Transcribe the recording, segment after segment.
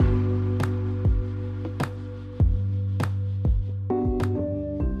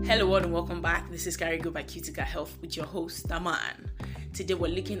Hello and welcome back. This is Carigo by Cutica Health with your host, Aman. Today we're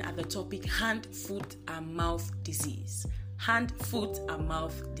looking at the topic hand, foot and mouth disease. Hand, foot and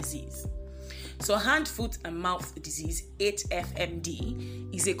mouth disease. So hand, foot and mouth disease,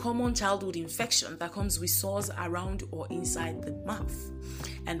 HFMD, is a common childhood infection that comes with sores around or inside the mouth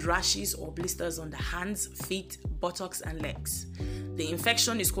and rashes or blisters on the hands, feet, buttocks and legs. The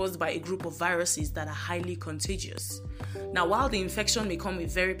infection is caused by a group of viruses that are highly contagious. Now, while the infection may come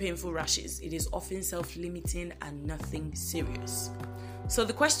with very painful rashes, it is often self-limiting and nothing serious. So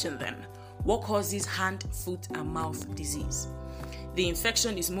the question then, what causes hand, foot and mouth disease? The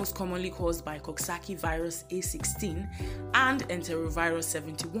infection is most commonly caused by Coxsackie virus A16 and enterovirus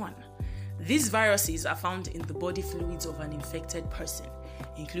 71. These viruses are found in the body fluids of an infected person,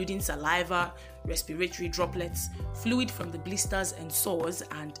 including saliva, respiratory droplets, fluid from the blisters and sores,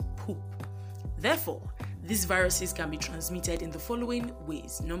 and poop. Therefore, these viruses can be transmitted in the following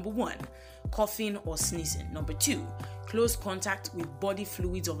ways. Number 1, coughing or sneezing. Number 2, close contact with body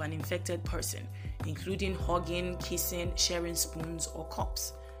fluids of an infected person, including hugging, kissing, sharing spoons or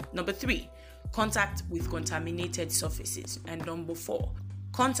cups. Number 3, contact with contaminated surfaces. And number 4,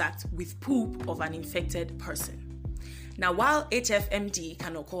 contact with poop of an infected person. Now, while HFMD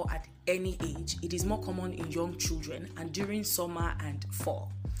can occur at any age, it is more common in young children and during summer and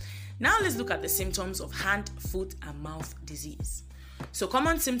fall. Now let's look at the symptoms of hand, foot and mouth disease. So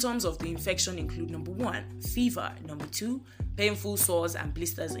common symptoms of the infection include number 1, fever, number 2, painful sores and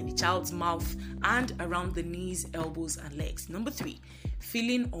blisters in the child's mouth and around the knees, elbows and legs. Number 3,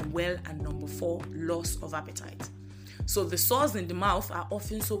 feeling unwell, and number 4, loss of appetite. So the sores in the mouth are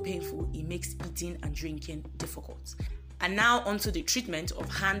often so painful it makes eating and drinking difficult. And now onto the treatment of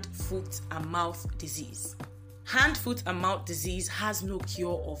hand, foot and mouth disease. Hand, foot and mouth disease has no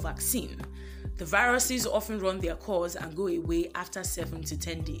cure or vaccine. The viruses often run their course and go away after 7 to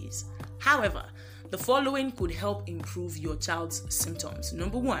 10 days. However, the following could help improve your child's symptoms.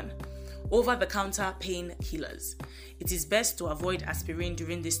 Number 1, over-the-counter pain killers. It is best to avoid aspirin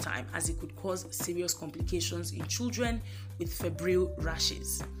during this time as it could cause serious complications in children with febrile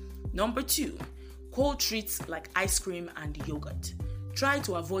rashes. Number 2, cold treats like ice cream and yogurt. Try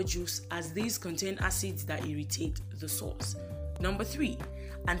to avoid juice as these contain acids that irritate the sores. Number 3,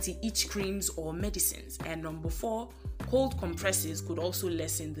 anti-itch creams or medicines. And number 4, cold compresses could also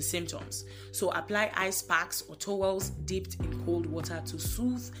lessen the symptoms. So apply ice packs or towels dipped in cold water to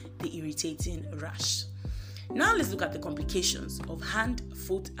soothe the irritating rash. Now let's look at the complications of hand,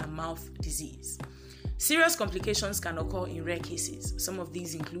 foot and mouth disease. Serious complications can occur in rare cases. Some of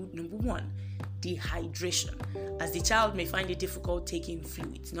these include number 1, dehydration, as the child may find it difficult taking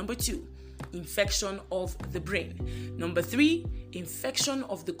fluids. Number 2, infection of the brain. Number 3, infection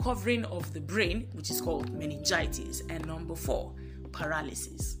of the covering of the brain, which is called meningitis. And number 4,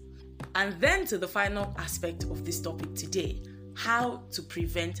 paralysis. And then to the final aspect of this topic today, how to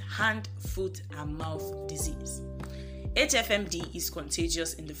prevent hand, foot and mouth disease. HFMD is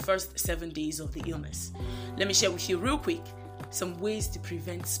contagious in the first 7 days of the illness. Let me share with you real quick some ways to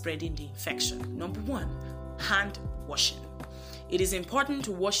prevent spreading the infection. Number 1, hand washing. It is important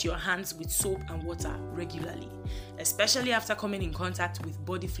to wash your hands with soap and water regularly, especially after coming in contact with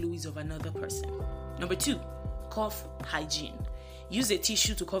body fluids of another person. Number 2, cough hygiene. Use a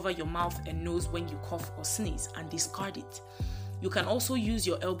tissue to cover your mouth and nose when you cough or sneeze and discard it. You can also use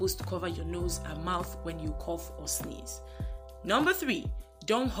your elbows to cover your nose and mouth when you cough or sneeze. Number 3,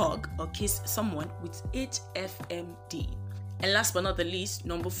 don't hug or kiss someone with HFMD. And last but not the least,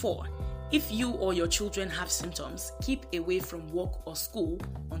 number 4, if you or your children have symptoms, keep away from work or school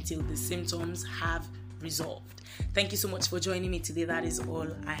until the symptoms have resolved. Thank you so much for joining me today. That is all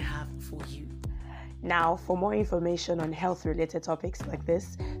I have for you. Now, for more information on health-related topics like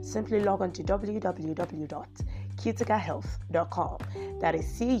this, simply log on to www.cuticahealth.com. That is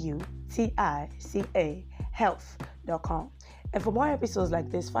CUTICA health.com. And for more episodes like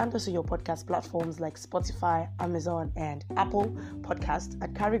this, find us on your podcast platforms like Spotify, Amazon, and Apple Podcasts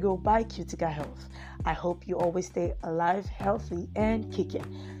at Carigo by Cutica Health. I hope you always stay alive, healthy, and kicking.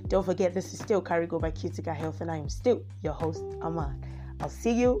 Don't forget, this is still Carigo by Cutica Health, and I am still your host, Aman. I'll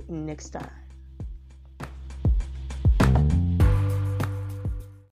see you next time.